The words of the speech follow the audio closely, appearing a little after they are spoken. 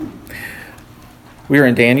We are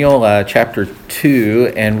in Daniel chapter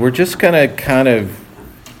 2, and we're just going to kind of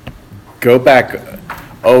go back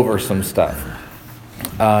over some stuff.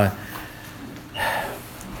 On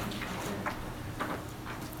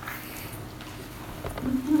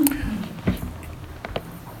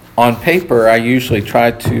paper, I usually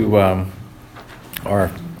try to, or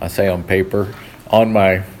I say on paper, on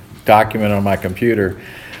my document on my computer,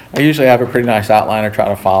 I usually have a pretty nice outline I try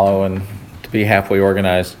to follow and to be halfway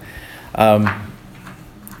organized.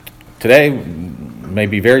 Today may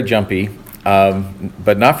be very jumpy,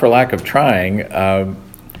 but not for lack of trying. I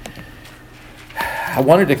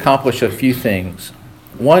wanted to accomplish a few things.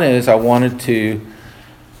 One is I wanted to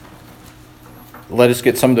let us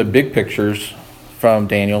get some of the big pictures from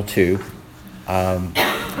Daniel 2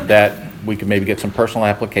 that we could maybe get some personal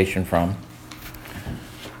application from.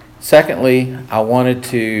 Secondly, I wanted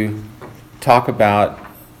to talk about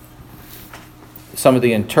some of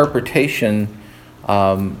the interpretation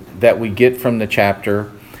that we get from the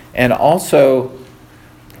chapter, and also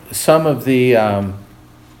some of the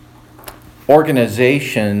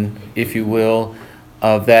organization, if you will,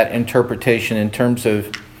 of that interpretation in terms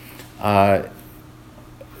of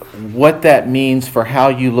what that means for how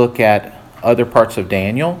you look at other parts of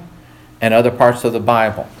Daniel and other parts of the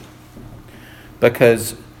Bible.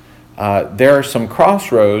 Because there are some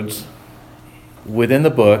crossroads within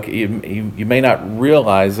the book. You may not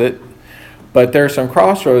realize it, but there are some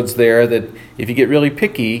crossroads there that if you get really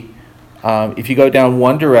picky, if you go down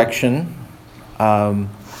one direction,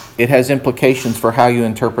 it has implications for how you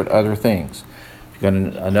interpret other things. If you go in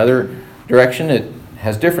another direction, it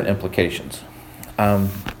has different implications. Part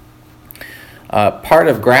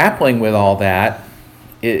of grappling with all that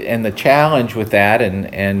and the challenge with that,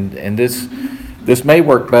 and this may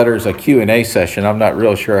work better as a Q&A session. I'm not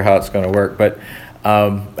real sure how it's going to work, but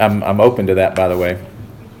I'm open to that, by the way.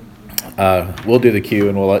 We'll do the Q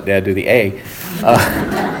and we'll let Dad do the A.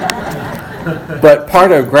 But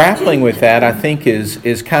part of grappling with that, I think,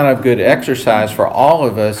 is kind of good exercise for all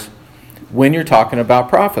of us when you're talking about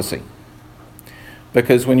prophecy.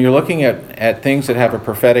 Because when you're looking at things that have a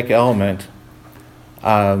prophetic element,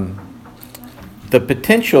 the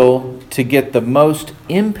potential to get the most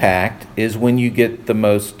impact is when you get the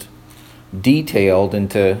most detailed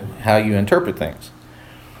into how you interpret things.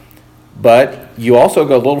 But you also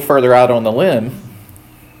go a little further out on the limb,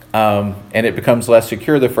 and it becomes less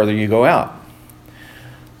secure the further you go out.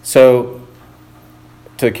 So,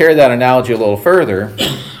 to carry that analogy a little further,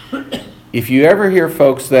 if you ever hear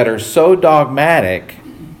folks that are so dogmatic,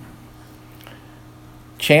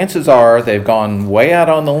 chances are they've gone way out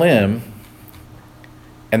on the limb,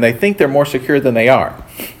 and they think they're more secure than they are.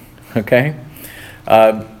 Okay?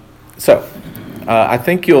 So, I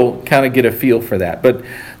think you'll kind of get a feel for that. But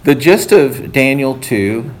the gist of Daniel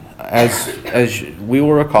 2, as we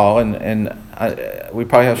will recall, and we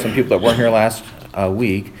probably have some people that weren't here last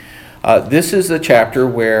week, this is the chapter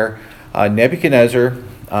where Nebuchadnezzar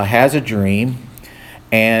has a dream,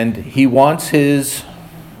 and he wants his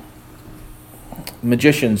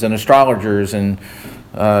magicians and astrologers and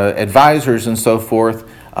advisors and so forth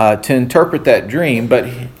to interpret that dream,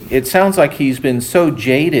 but it sounds like he's been so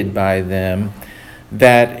jaded by them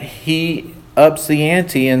that he ups the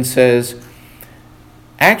ante and says,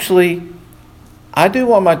 actually, I do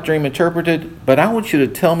want my dream interpreted, but I want you to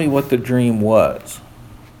tell me what the dream was.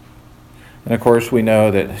 And of course we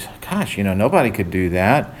know that, gosh, nobody could do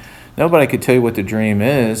that. Nobody could tell you what the dream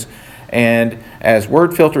is. And as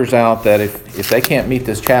word filters out that if they can't meet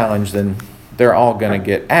this challenge, then they're all going to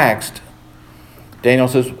get axed, Daniel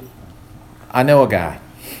says, I know a guy.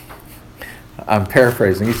 I'm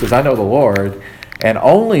paraphrasing. He says, I know the Lord, and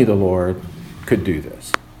only the Lord could do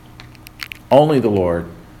this. Only the Lord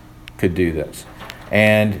could do this.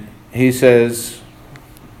 And he says,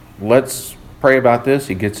 let's pray about this.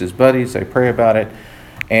 He gets his buddies, they pray about it,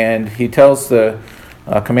 and he tells the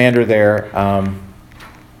commander there, I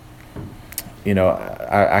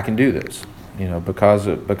can do this, because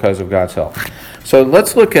of God's help. So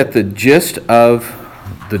let's look at the gist of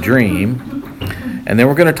the dream, and then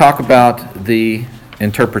we're going to talk about the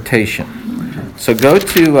interpretation. So go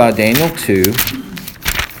to Daniel 2.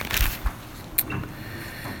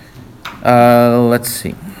 Let's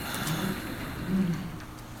see.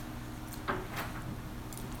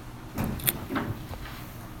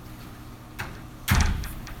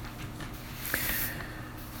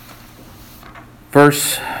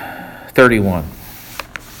 Verse 31.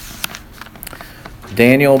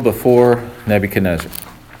 Daniel before Nebuchadnezzar.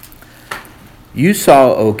 You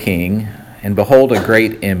saw, O king, and behold a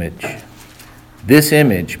great image. This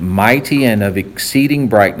image, mighty and of exceeding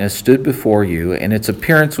brightness, stood before you, and its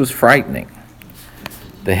appearance was frightening.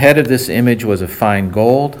 The head of this image was of fine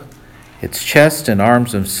gold, its chest and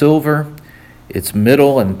arms of silver, its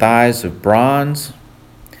middle and thighs of bronze,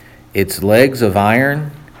 its legs of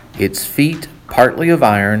iron, its feet partly of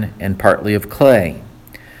iron and partly of clay.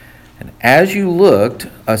 And as you looked,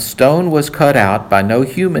 a stone was cut out by no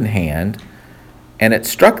human hand, and it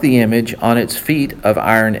struck the image on its feet of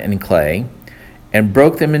iron and clay, and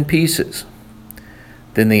broke them in pieces.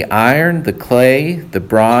 Then the iron, the clay, the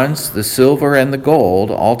bronze, the silver, and the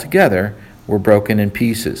gold all together were broken in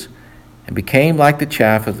pieces, and became like the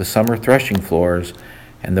chaff of the summer threshing floors,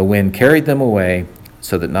 and the wind carried them away,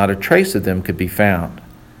 so that not a trace of them could be found.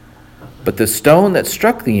 But the stone that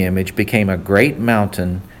struck the image became a great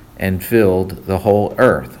mountain and filled the whole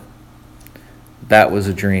earth. That was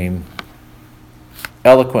a dream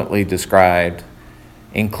eloquently described,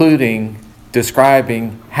 including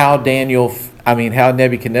describing how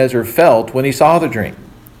Nebuchadnezzar felt when he saw the dream.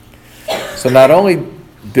 So not only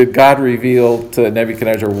did God reveal to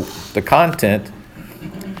Nebuchadnezzar the content,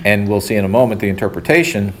 and we'll see in a moment the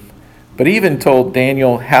interpretation, but he even told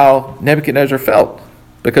Daniel how Nebuchadnezzar felt,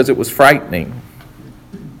 because it was frightening.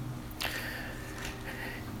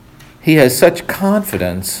 He has such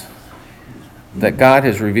confidence that God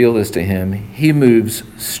has revealed this to him, he moves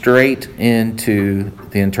straight into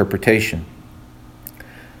the interpretation.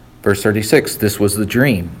 Verse 36, this was the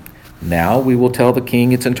dream. Now we will tell the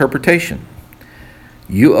king its interpretation.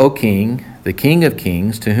 You, O king, the King of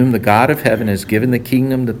kings, to whom the God of heaven has given the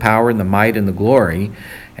kingdom, the power, and the might, and the glory,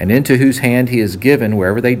 and into whose hand he has given,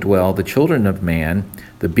 wherever they dwell, the children of man,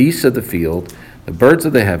 the beasts of the field, the birds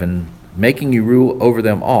of the heaven, making you rule over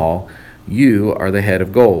them all, you are the head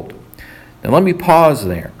of gold. Now let me pause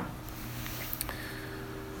there.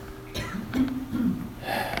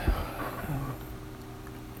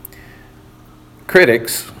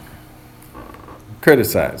 Critics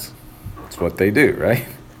criticize. That's what they do, right?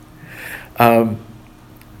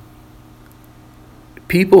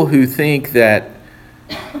 People who think that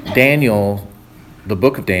Daniel, the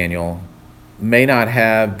book of Daniel, may not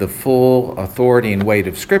have the full authority and weight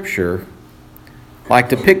of Scripture, like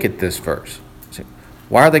to pick at this verse.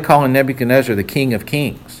 Why are they calling Nebuchadnezzar the King of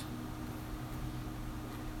Kings?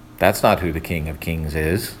 That's not who the King of Kings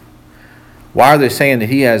is. Why are they saying that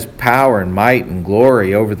he has power and might and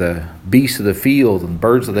glory over the beasts of the field and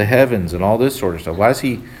birds of the heavens and all this sort of stuff? Why is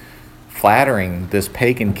he flattering this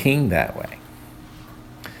pagan king that way?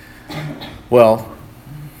 Well,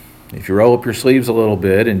 if you roll up your sleeves a little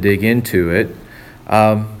bit and dig into it,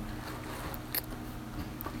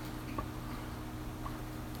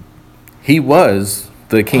 he was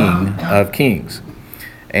the King of Kings.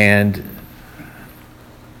 And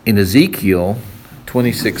in Ezekiel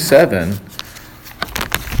 26:7,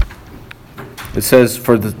 it says,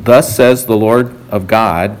 For thus says the Lord of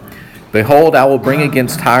God, Behold, I will bring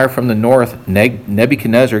against Tyre from the north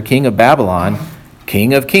Nebuchadnezzar, king of Babylon,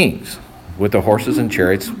 king of kings, with the horses and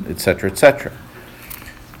chariots, etc., etc.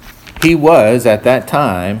 He was, at that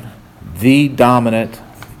time, the dominant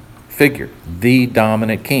figure, the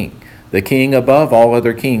dominant king, the king above all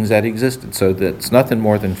other kings that existed. So that's nothing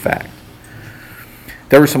more than fact.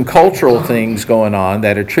 There were some cultural things going on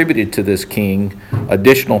that attributed to this king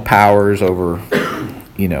additional powers over,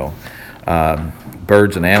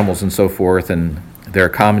 birds and animals and so forth, and there are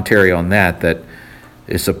commentary on that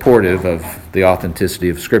is supportive of the authenticity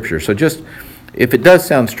of Scripture. So just, if it does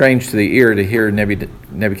sound strange to the ear to hear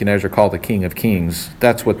Nebuchadnezzar called the King of Kings,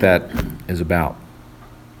 that's what that is about.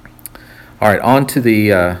 All right, on to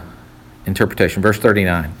the interpretation. Verse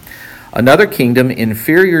 39. Another kingdom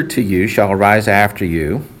inferior to you shall arise after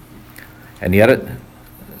you, and yet,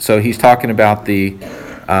 so he's talking about the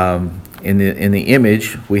in the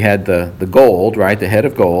image we had the gold, right, the head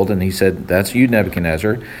of gold, and he said that's you,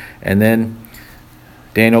 Nebuchadnezzar. And then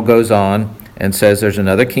Daniel goes on and says there's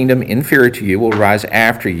another kingdom inferior to you will rise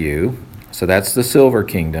after you, so that's the silver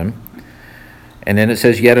kingdom. And then it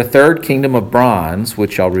says yet a third kingdom of bronze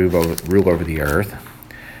which shall rule over the earth.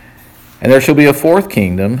 And there shall be a fourth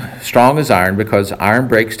kingdom, strong as iron, because iron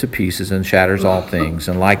breaks to pieces and shatters all things.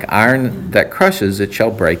 And like iron that crushes, it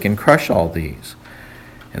shall break and crush all these.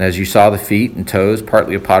 And as you saw the feet and toes,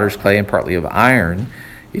 partly of potter's clay and partly of iron,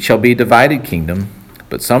 it shall be a divided kingdom.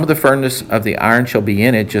 But some of the furnace of the iron shall be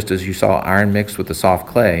in it, just as you saw iron mixed with the soft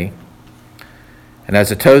clay. And as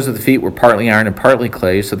the toes of the feet were partly iron and partly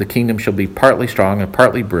clay, so the kingdom shall be partly strong and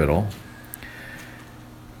partly brittle.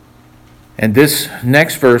 And this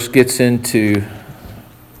next verse gets into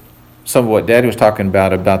some of what Daddy was talking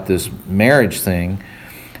about this marriage thing.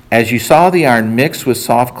 As you saw the iron mixed with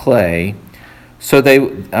soft clay,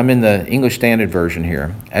 I'm in the English Standard Version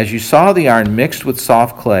here. As you saw the iron mixed with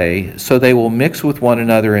soft clay, so they will mix with one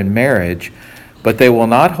another in marriage, but they will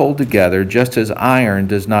not hold together, just as iron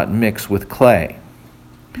does not mix with clay.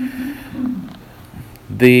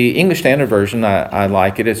 The English Standard Version, I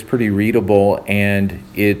like it. It's pretty readable, and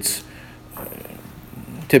it's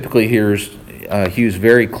typically Hugh's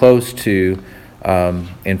very close to,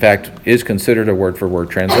 in fact, is considered a word-for-word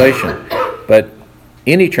translation. But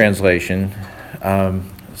any translation,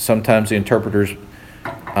 sometimes the interpreters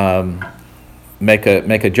make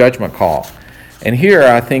a judgment call. And here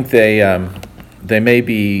I think they have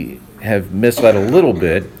misled a little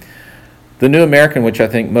bit. The New American, which I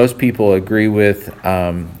think most people agree with,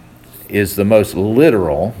 is the most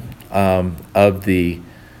literal of the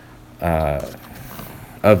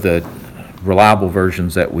reliable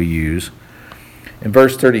versions that we use. In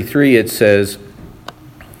verse 33 it says,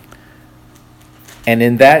 "And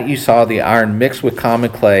in that you saw the iron mixed with common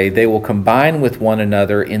clay, they will combine with one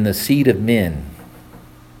another in the seed of men."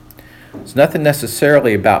 There's nothing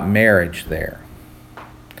necessarily about marriage there.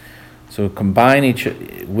 So combine each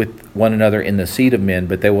with one another in the seed of men,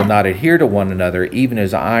 but they will not adhere to one another, even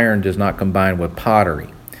as iron does not combine with pottery.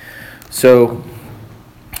 So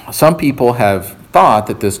some people have thought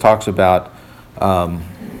that this talks about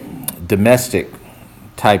domestic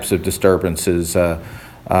types of disturbances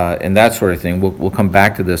and that sort of thing. We'll come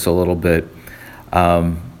back to this a little bit.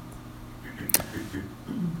 We'll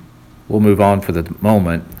move on for the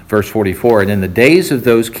moment. Verse 44, "And in the days of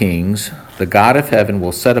those kings, the God of heaven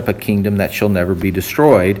will set up a kingdom that shall never be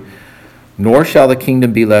destroyed, nor shall the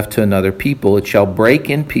kingdom be left to another people. It shall break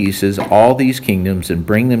in pieces all these kingdoms and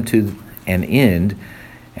bring them to an end,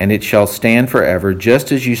 and it shall stand forever,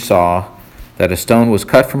 just as you saw that a stone was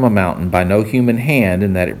cut from a mountain by no human hand,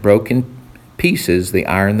 and that it broke in pieces the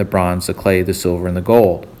iron, the bronze, the clay, the silver, and the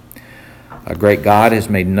gold. A great God has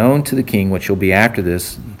made known to the king what shall be after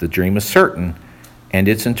this. The dream is certain, and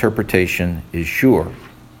its interpretation is sure."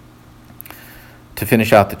 To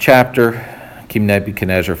finish out the chapter, King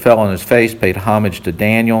Nebuchadnezzar fell on his face, paid homage to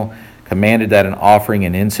Daniel, commanded that an offering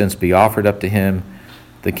and incense be offered up to him.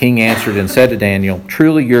 The king answered and said to Daniel,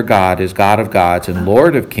 "Truly your God is God of gods and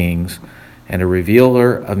Lord of kings, and a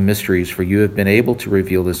revealer of mysteries, for you have been able to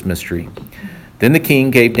reveal this mystery." Then the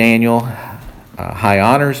king gave Daniel high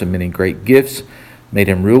honors and many great gifts, made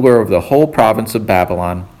him ruler over the whole province of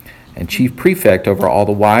Babylon, and chief prefect over all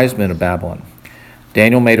the wise men of Babylon.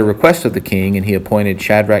 Daniel made a request of the king, and he appointed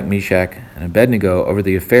Shadrach, Meshach, and Abednego over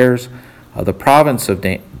the affairs of the province of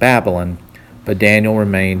Babylon, but Daniel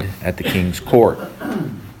remained at the king's court.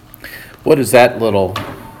 What does that little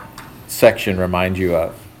section remind you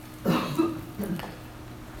of?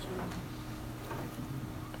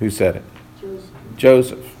 Who said it?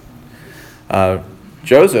 Joseph.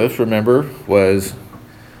 Joseph, remember, was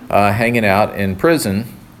hanging out in prison,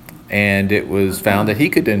 and it was found that he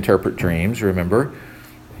could interpret dreams, remember.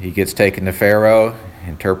 He gets taken to Pharaoh,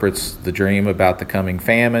 interprets the dream about the coming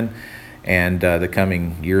famine and the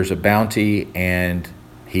coming years of bounty, and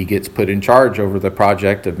he gets put in charge over the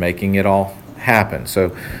project of making it all happen.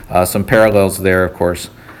 So some parallels there, of course,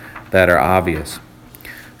 that are obvious.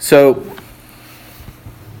 So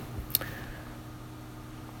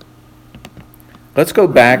let's go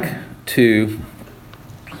back to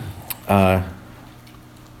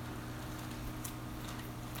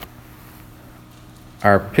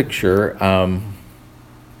our picture.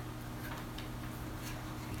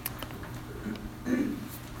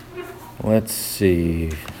 Let's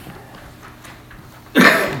see.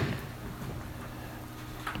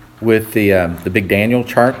 With the big Daniel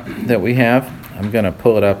chart that we have, I'm going to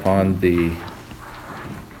pull it up on the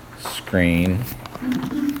screen.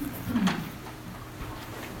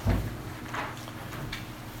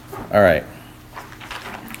 All right.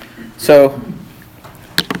 So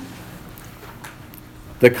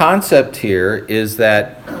the concept here is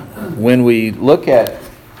that when we look at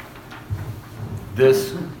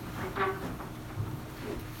this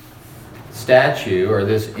statue or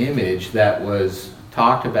this image that was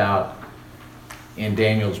talked about in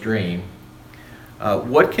Daniel's dream,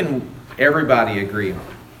 what can everybody agree on?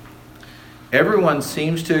 Everyone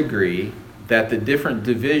seems to agree that the different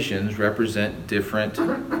divisions represent different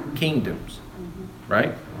kingdoms,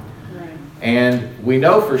 right? And we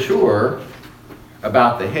know for sure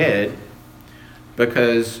about the head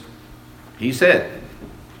because he said,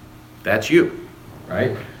 "That's you,"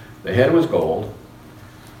 right? The head was gold.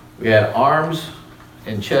 We had arms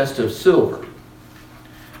and chest of silver.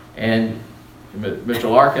 And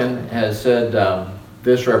Mr. Larkin has said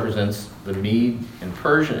this represents the Mede and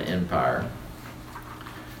Persian Empire.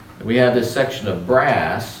 We have this section of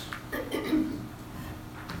brass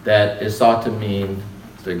that is thought to mean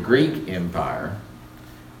the Greek Empire.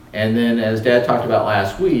 And then, as Dad talked about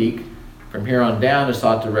last week, from here on down is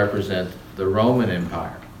thought to represent the Roman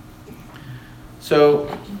Empire.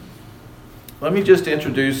 So, let me just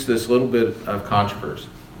introduce this little bit of controversy.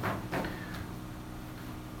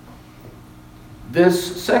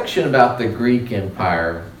 This section about the Greek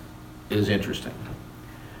Empire is interesting.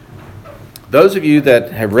 Those of you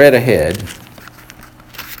that have read ahead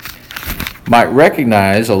might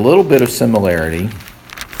recognize a little bit of similarity.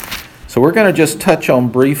 So we're going to just touch on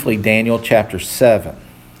briefly Daniel chapter 7.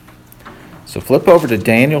 So flip over to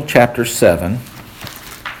Daniel chapter 7.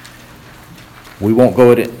 We won't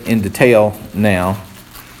go in detail now.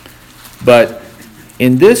 But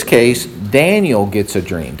in this case, Daniel gets a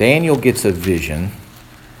dream. Daniel gets a vision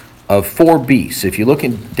of 4 beasts. If you look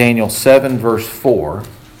in Daniel 7 verse 4,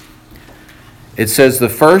 it says, "The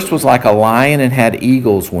first was like a lion and had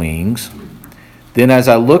eagle's wings. Then as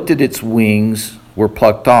I looked at its wings were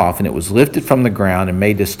plucked off, and it was lifted from the ground and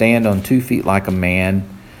made to stand on 2 feet like a man,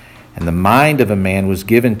 and the mind of a man was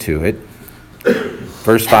given to it."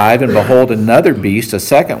 Verse 5, "And behold, another beast, a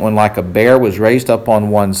second one like a bear, was raised up on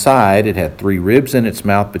one side. It had 3 ribs in its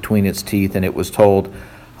mouth between its teeth, and it was told,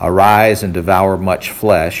 'Arise and devour much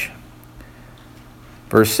flesh.'"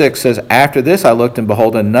 Verse 6 says, "After this I looked, and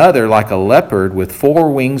behold, another like a leopard with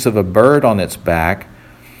 4 wings of a bird on its back.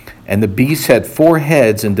 And the beast had 4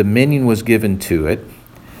 heads, and dominion was given to it.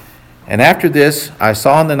 And after this I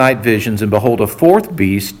saw in the night visions, and behold, a 4th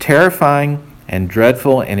beast, terrifying and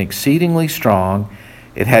dreadful and exceedingly strong.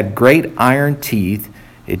 It had great iron teeth.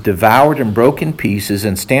 It devoured and broke in pieces,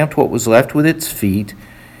 and stamped what was left with its feet,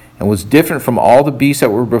 and was different from all the beasts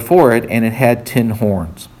that were before it, and it had 10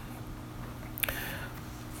 horns."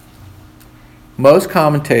 Most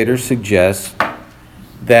commentators suggest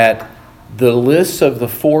that the lists of the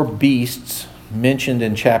 4 beasts mentioned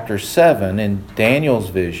in chapter 7 in Daniel's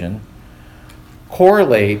vision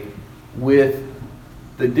correlate with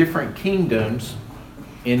the different kingdoms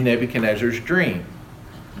in Nebuchadnezzar's dream.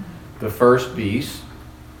 The first beast,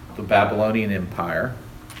 the Babylonian Empire.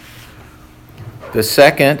 The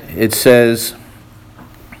second, it says,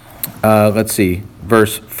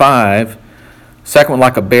 verse 5, "Second one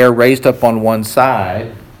like a bear raised up on one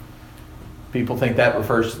side." People think that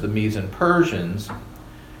refers to the Medes and Persians.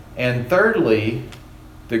 And thirdly,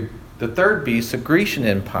 the third beast, the Grecian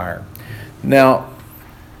Empire. Now,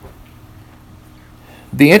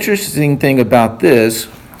 the interesting thing about this,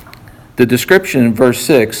 the description in verse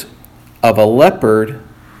 6 of a leopard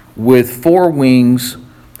with 4 wings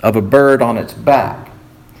of a bird on its back.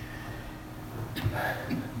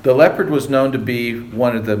 The leopard was known to be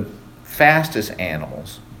one of the fastest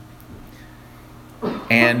animals.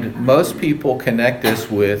 And most people connect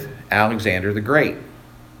this with Alexander the Great.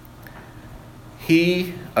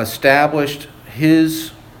 He established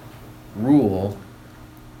his rule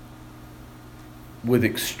with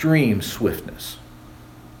extreme swiftness.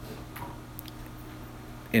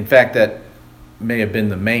 In fact, that may have been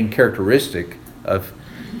the main characteristic of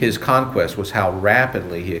his conquest, was how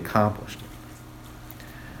rapidly he accomplished it.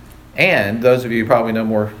 And those of you who probably know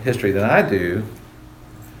more history than I do,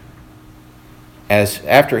 as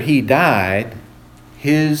after he died,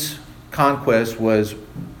 his conquest was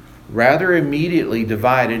rather immediately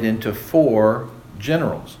divided into 4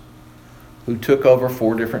 generals who took over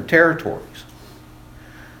 4 different territories.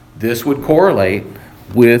 This would correlate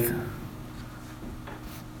with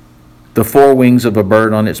the 4 wings of a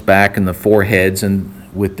bird on its back and the 4 heads, and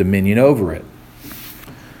with dominion over it.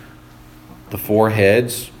 The 4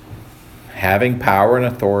 heads, having power and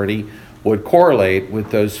authority, would correlate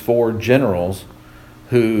with those 4 generals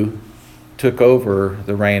who took over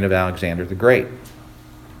the reign of Alexander the Great.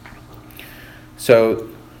 So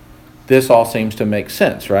this all seems to make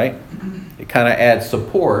sense, right? It kind of adds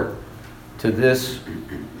support to this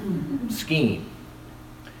scheme.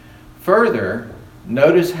 Further,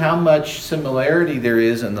 notice how much similarity there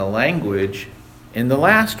is in the language in the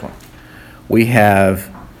last one. We have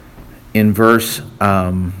in verse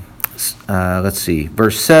 7,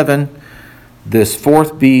 this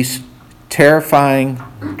 4th beast, terrifying,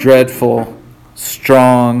 dreadful,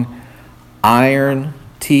 strong, iron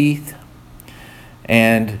teeth.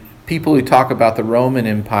 And people who talk about the Roman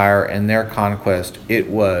Empire and their conquest, it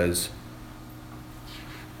was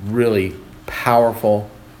really powerful,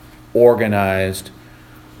 organized,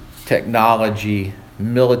 technology,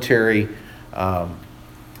 military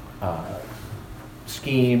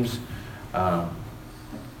schemes.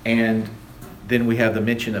 And then we have the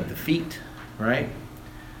mention of the feet, right?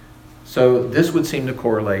 So this would seem to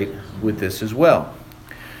correlate with this as well.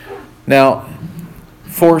 Now,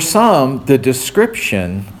 For some, the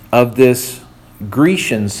description of this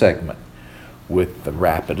Grecian segment with the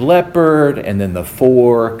rapid leopard and then the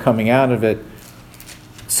four coming out of it,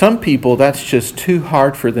 some people, that's just too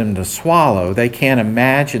hard for them to swallow. They can't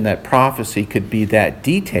imagine that prophecy could be that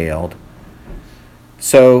detailed.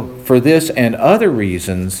 So for this and other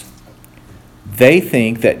reasons, they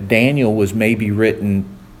think that Daniel was maybe written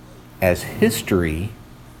as history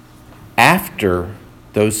after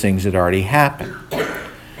those things had already happened.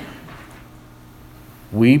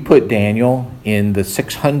 We put Daniel in the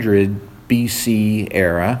 600 BC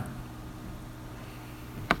era.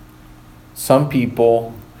 Some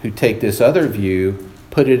people who take this other view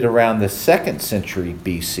put it around the 2nd century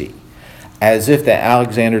BC, as if the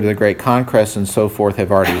Alexander the Great conquest and so forth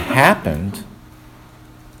have already happened,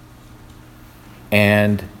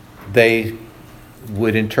 and they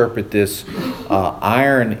would interpret this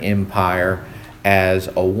Iron Empire as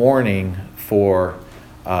a warning for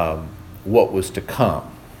what was to come.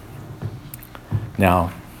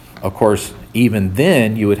 Now, of course, even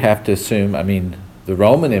then you would have to assume, the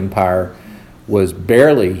Roman Empire was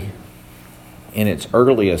barely in its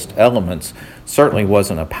earliest elements, certainly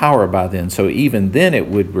wasn't a power by then. So even then it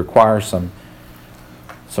would require some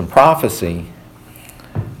prophecy.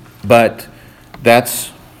 But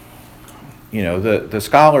that's, the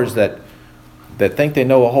scholars that think they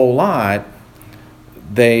know a whole lot,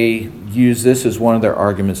 they use this as one of their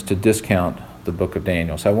arguments to discount the book of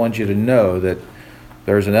Daniel. So I want you to know that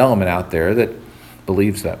there's an element out there that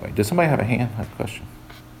believes that way. Does somebody have a hand? I have a question.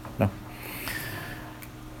 No?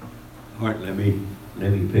 All right, let me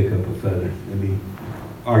pick up a feather. Let me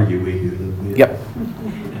argue with you a little bit. Yep.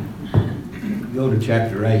 Go to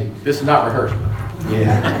chapter 8. This is not rehearsed.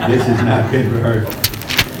 Yeah, this has not been rehearsed.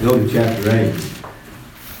 Go to chapter 8.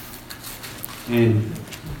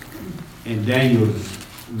 And Daniel's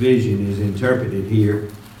vision is interpreted here.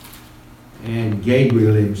 And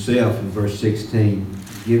Gabriel himself in verse 16,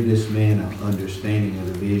 give this man an understanding of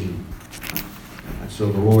the vision. So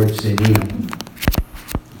the Lord sent him.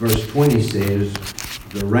 Verse 20 says,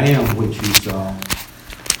 the ram which you saw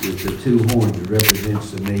with the 2 horns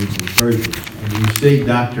represents the Medes and Persians. And you see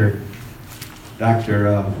Dr.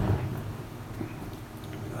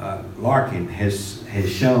 Larkin has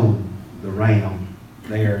shown the ram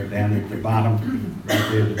there down at the bottom, right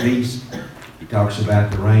there, the beast. He talks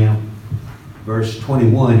about the ram. Verse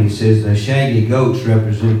 21, he says, the shaggy goats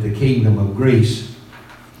represent the kingdom of Greece,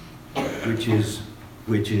 which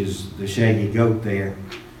is the shaggy goat there.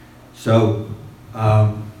 So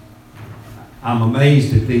I'm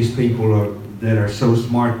amazed at these people that are so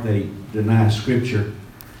smart they deny Scripture,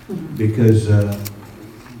 because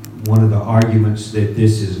one of the arguments that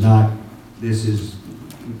this is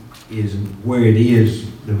where it is.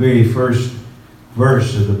 The very first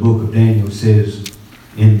verse of the book of Daniel says,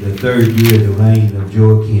 in the 3rd year of the reign of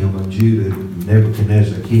Joachim of Judah,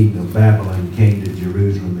 Nebuchadnezzar, king of Babylon, came to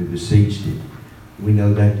Jerusalem and besieged it. We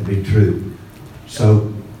know that to be true.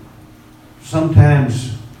 So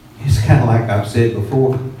sometimes it's kind of like I've said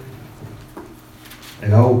before,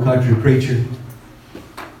 an old country preacher.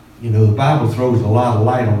 The Bible throws a lot of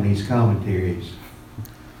light on these commentaries.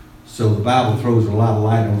 So the Bible throws a lot of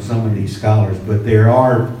light on some of these scholars, but there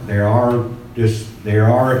are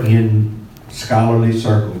in scholarly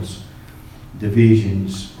circles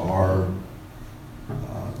divisions or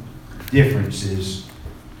differences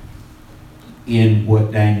in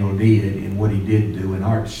what Daniel did and what he didn't do. And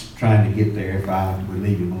Art's trying to get there if I would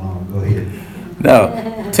leave him alone. Go ahead.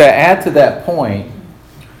 No. To add to that point,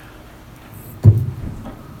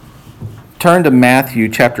 turn to Matthew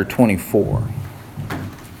chapter 24.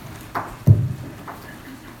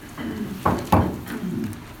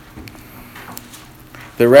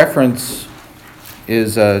 The reference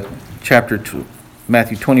is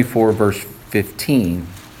Matthew 24, verse 15.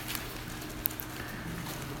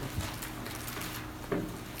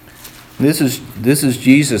 This is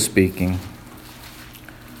Jesus speaking.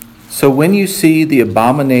 So when you see the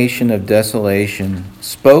abomination of desolation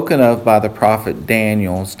spoken of by the prophet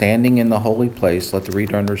Daniel standing in the holy place, let the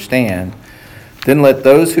reader understand, then let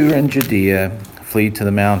those who are in Judea flee to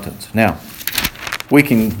the mountains. Now, we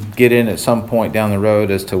can get in at some point down the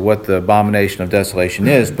road as to what the abomination of desolation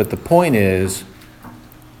is, but the point is,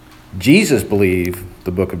 Jesus believed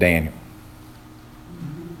the book of Daniel.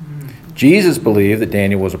 Jesus believed that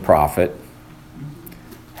Daniel was a prophet.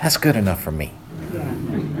 That's good enough for me.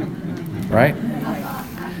 Right?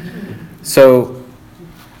 So,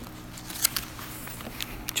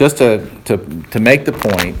 just to make the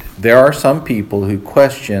point, there are some people who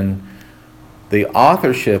question the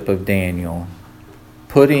authorship of Daniel,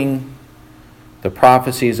 putting the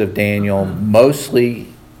prophecies of Daniel mostly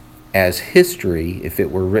as history if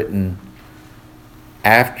it were written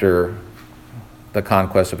after the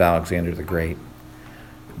conquest of Alexander the Great.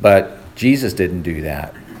 But Jesus didn't do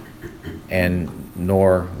that, and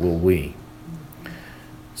nor will we.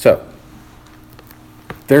 So,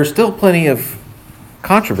 there's still plenty of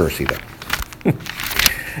controversy there.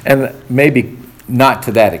 And maybe not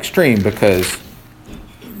to that extreme, because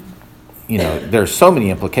there's so many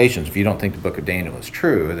implications. If you don't think the book of Daniel is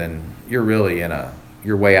true, then you're really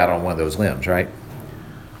you're way out on one of those limbs, right?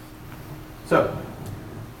 So,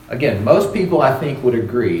 again, most people I think would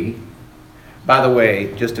agree. By the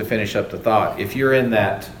way, just to finish up the thought, if you're in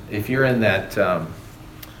that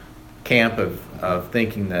camp of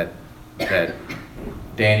thinking that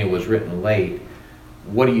Daniel was written late,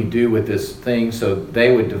 what do you do with this thing? So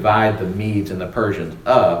they would divide the Medes and the Persians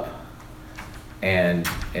up and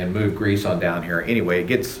move Greece on down here. Anyway,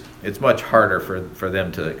 it's much harder for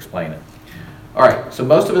them to explain it. All right, so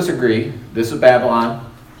most of us agree this is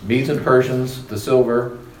Babylon, Medes and Persians, the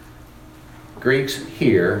silver, Greeks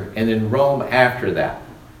here, and then Rome after that.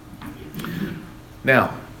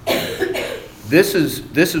 Now, this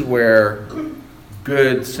is where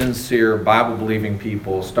good, sincere, Bible-believing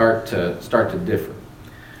people start to differ.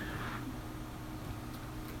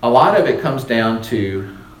 A lot of it comes down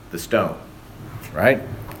to the stone, right?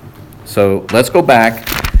 So let's go back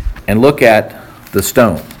and look at the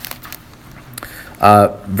stone.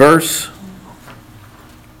 Verse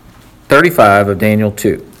 35 of Daniel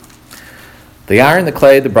 2. The iron, the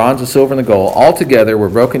clay, the bronze, the silver, and the gold, all together were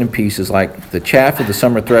broken in pieces like the chaff of the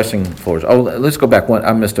summer threshing floors. Oh, let's go back one.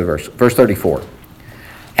 I missed a verse. Verse 34.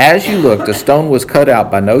 As you looked, a stone was cut out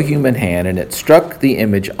by no human hand, and it struck the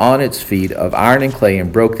image on its feet of iron and clay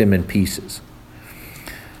and broke them in pieces.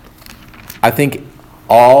 I think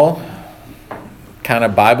all kind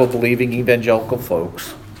of Bible-believing evangelical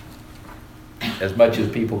folks, as much as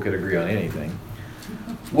people could agree on anything,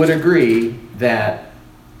 would agree that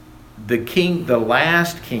the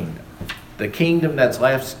last kingdom, the kingdom that's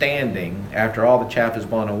left standing after all the chaff is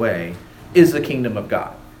blown away, is the kingdom of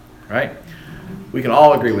God, right? We can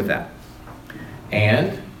all agree with that.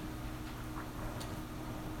 And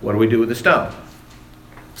what do we do with the stone?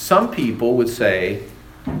 Some people would say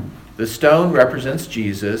the stone represents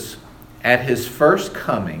Jesus at his first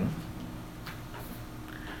coming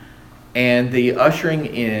and the ushering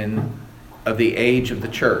in of the age of the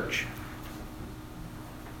church.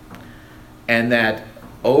 And that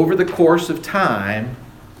over the course of time,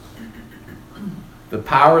 the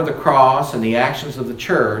power of the cross and the actions of the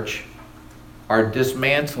church are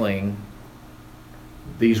dismantling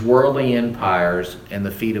these worldly empires and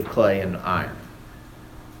the feet of clay and iron.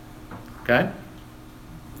 Okay?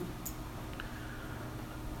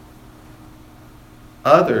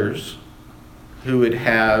 Others who would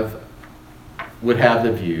have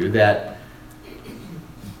the view that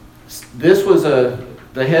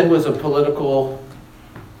the head was a political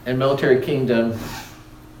and military kingdom,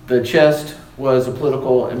 the chest was a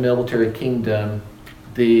political and military kingdom,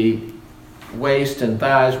 the waist and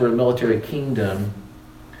thighs were a military kingdom.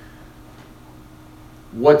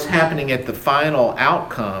 What's happening at the final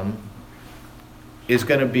outcome is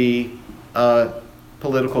going to be a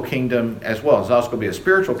political kingdom as well. It's also going to be a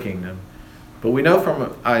spiritual kingdom. But we know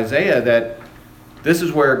from Isaiah that this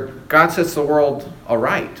is where God sets the world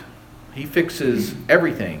aright. He fixes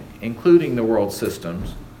everything, including the world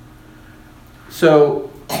systems.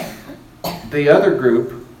 So the other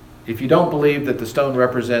group, if you don't believe that the stone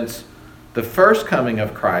represents the first coming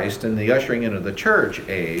of Christ and the ushering in of the church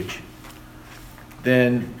age,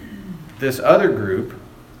 then this other group,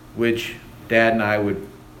 which Dad and I would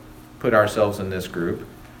put ourselves in this group,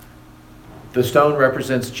 the stone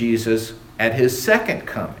represents Jesus at his second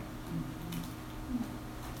coming.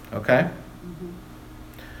 Okay?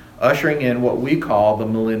 Ushering in what we call the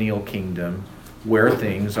millennial kingdom, where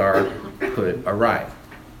things are put aright.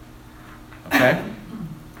 Okay?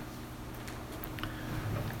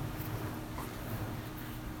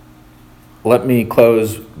 Let me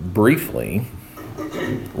close briefly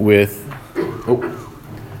with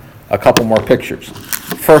a couple more pictures.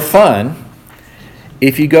 For fun,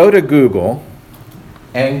 if you go to Google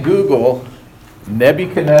and Google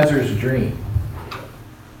Nebuchadnezzar's dream,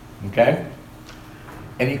 okay,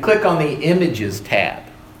 and you click on the images tab,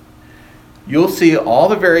 you'll see all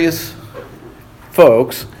the various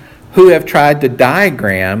folks who have tried to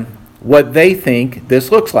diagram what they think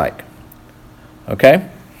this looks like. Okay?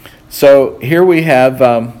 So here we have,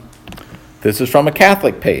 this is from a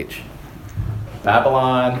Catholic page.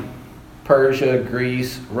 Babylon, Persia,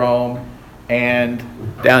 Greece, Rome, and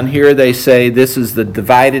down here they say this is the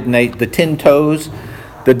divided the 10 toes,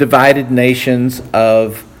 the divided nations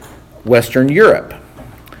of Western Europe.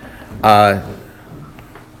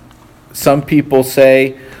 Some people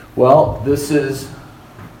say, well, this is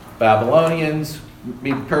Babylonians,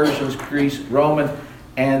 Persians, Greece, Roman,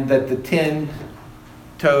 and that the 10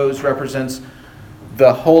 toes represents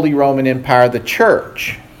the Holy Roman Empire, the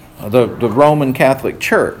church, the Roman Catholic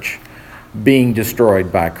Church being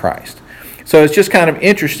destroyed by Christ. So it's just kind of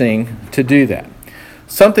interesting to do that.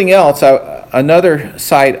 Something else, another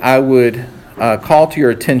site I would call to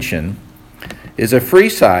your attention is a free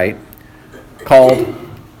site called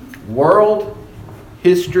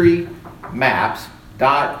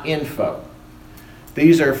worldhistorymaps.info.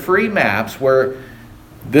 These are free maps where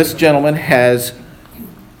this gentleman has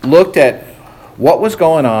looked at what was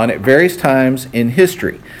going on at various times in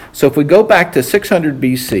history. So if we go back to 600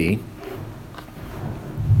 BC,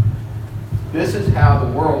 this is how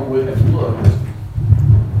the world would have looked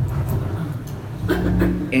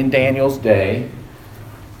in Daniel's day.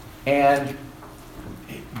 And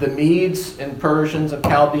the Medes and Persians and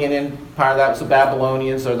Chaldean Empire, that was the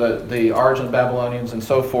Babylonians, or the origin of the Babylonians and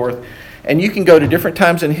so forth. And you can go to different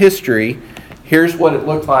times in history. Here's what it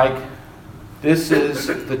looked like. This is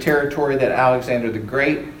the territory that Alexander the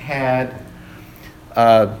Great had.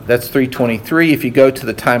 That's 323. If you go to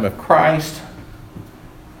the time of Christ,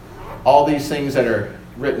 all these things that are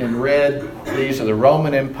written in red, these are the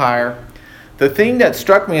Roman Empire. The thing that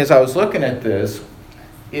struck me as I was looking at this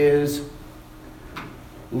is,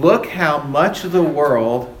 look how much of the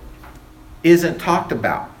world isn't talked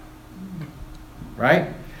about.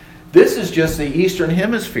 Right? This is just the Eastern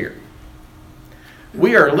Hemisphere.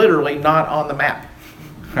 We are literally not on the map.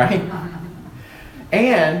 Right?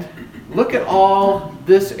 And look at all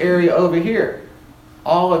this area over here.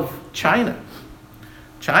 All of China.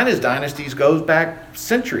 China's dynasties goes back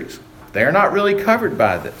centuries. They're not really covered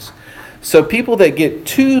by this. So people that get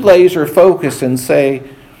too laser focused and say,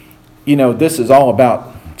 this is all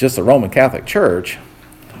about just the Roman Catholic Church,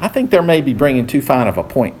 I think they're maybe bringing too fine of a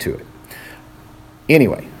point to it.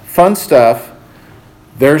 Anyway, fun stuff.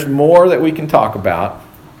 There's more that we can talk about.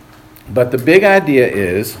 But the big idea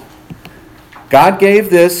is, God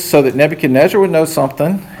gave this so that Nebuchadnezzar would know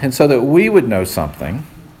something and so that we would know something.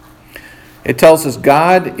 It tells us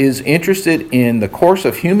God is interested in the course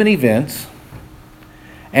of human events,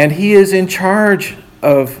 and He is in charge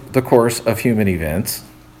of the course of human events,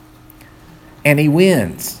 and He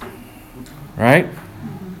wins. Right?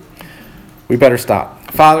 We better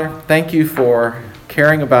stop. Father, thank you for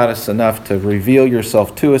caring about us enough to reveal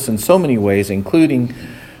yourself to us in so many ways, including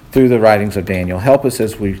through the writings of Daniel. Help us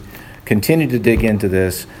as we continue to dig into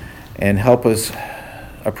this, and help us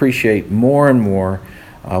appreciate more and more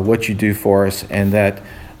what you do for us, and that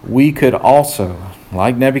we could also,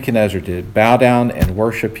 like Nebuchadnezzar did, bow down and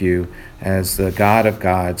worship you as the God of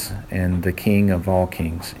gods and the King of all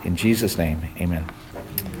kings. In Jesus' name, amen.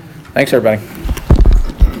 Thanks, everybody.